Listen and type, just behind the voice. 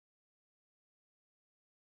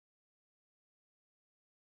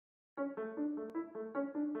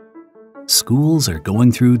Schools are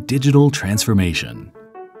going through digital transformation.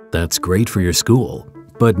 That's great for your school,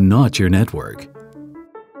 but not your network.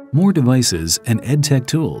 More devices and EdTech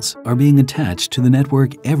tools are being attached to the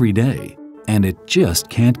network every day, and it just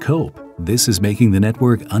can't cope. This is making the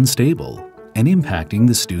network unstable and impacting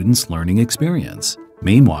the students' learning experience.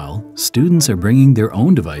 Meanwhile, students are bringing their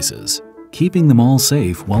own devices. Keeping them all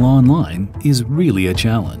safe while online is really a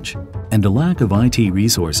challenge. And a lack of IT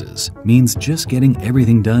resources means just getting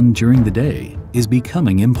everything done during the day is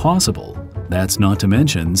becoming impossible. That's not to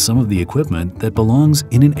mention some of the equipment that belongs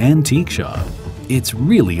in an antique shop. It's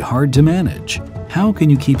really hard to manage. How can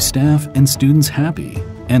you keep staff and students happy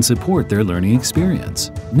and support their learning experience?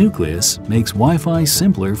 Nuclias makes Wi-Fi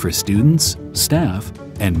simpler for students, staff,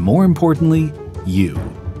 and more importantly, you.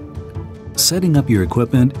 Setting up your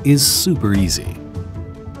equipment is super easy.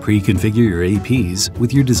 Pre-configure your APs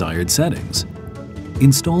with your desired settings.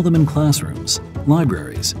 Install them in classrooms,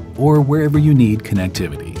 libraries, or wherever you need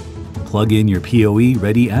connectivity. Plug in your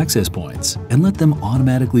PoE-ready access points and let them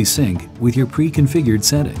automatically sync with your pre-configured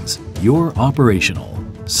settings. You're operational.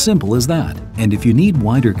 Simple as that. And if you need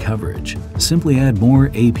wider coverage, simply add more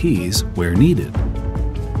APs where needed.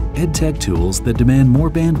 EdTech tools that demand more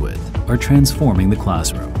bandwidth are transforming the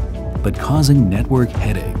classroom, but causing network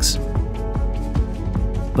headaches.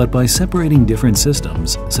 But by separating different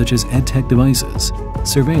systems, such as EdTech devices,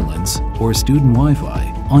 surveillance, or student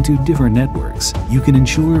Wi-Fi, onto different networks, you can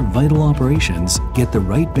ensure vital operations get the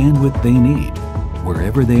right bandwidth they need,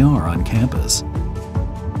 wherever they are on campus.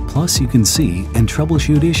 Plus, you can see and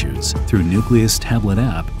troubleshoot issues through Nuclias tablet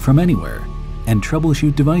app from anywhere, and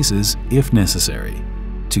troubleshoot devices if necessary.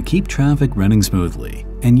 To keep traffic running smoothly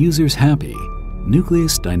and users happy,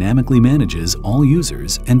 Nuclias dynamically manages all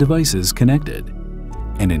users and devices connected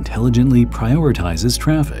and intelligently prioritizes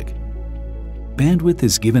traffic. Bandwidth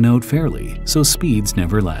is given out fairly, so speeds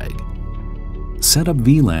never lag. Set up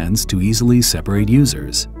VLANs to easily separate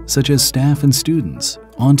users, such as staff and students,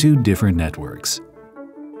 onto different networks.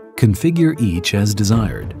 Configure each as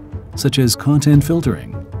desired, such as content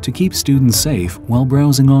filtering to keep students safe while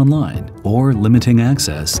browsing online or limiting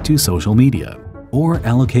access to social media, or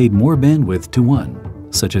allocate more bandwidth to one,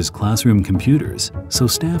 such as classroom computers, so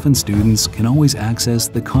staff and students can always access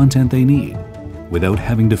the content they need without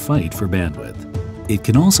having to fight for bandwidth. It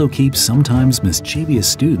can also keep sometimes mischievous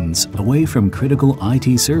students away from critical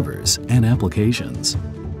IT servers and applications.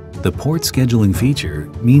 The port scheduling feature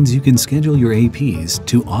means you can schedule your APs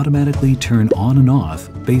to automatically turn on and off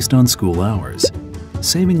based on school hours,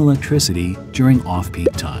 saving electricity during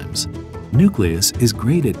off-peak times. Nuclias is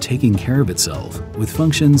great at taking care of itself with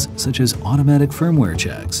functions such as automatic firmware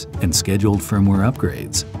checks and scheduled firmware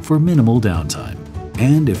upgrades for minimal downtime.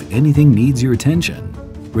 And if anything needs your attention,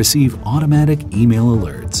 receive automatic email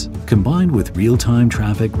alerts combined with real-time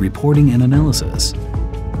traffic reporting and analysis.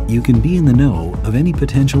 You can be in the know of any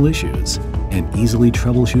potential issues and easily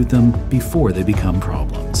troubleshoot them before they become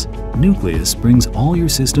problems. Nuclias brings all your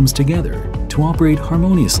systems together to operate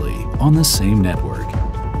harmoniously on the same network,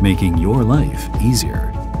 making your life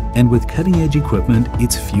easier. And with cutting-edge equipment,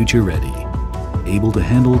 it's future-ready, able to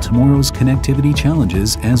handle tomorrow's connectivity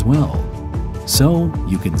challenges as well. So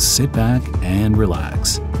you can sit back and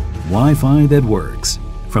relax. Wi-Fi that works,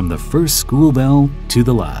 from the first school bell to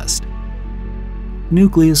the last.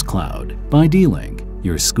 Nuclias Cloud by D-Link,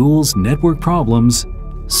 your school's network problems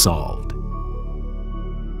solved.